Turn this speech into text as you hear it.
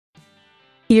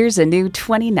Here's a new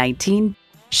 2019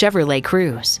 Chevrolet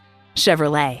Cruze.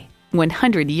 Chevrolet,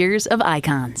 100 years of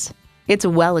icons. It's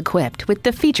well equipped with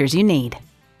the features you need: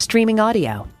 streaming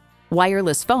audio,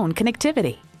 wireless phone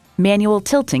connectivity, manual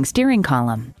tilting steering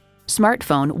column,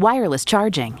 smartphone wireless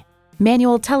charging,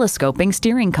 manual telescoping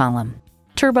steering column,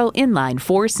 turbo inline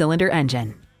 4-cylinder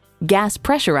engine, gas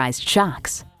pressurized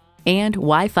shocks, and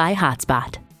Wi-Fi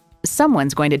hotspot.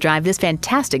 Someone's going to drive this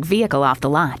fantastic vehicle off the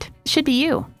lot. Should be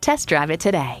you. Test drive it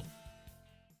today.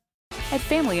 At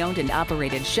family-owned and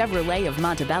operated Chervrolet of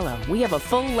Montebello, we have a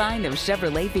full line of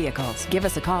Chevrolet vehicles. Give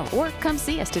us a call or come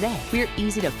see us today. We're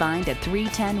easy to find at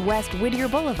 310 West Whittier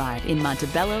Boulevard in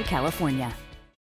Montebello, California.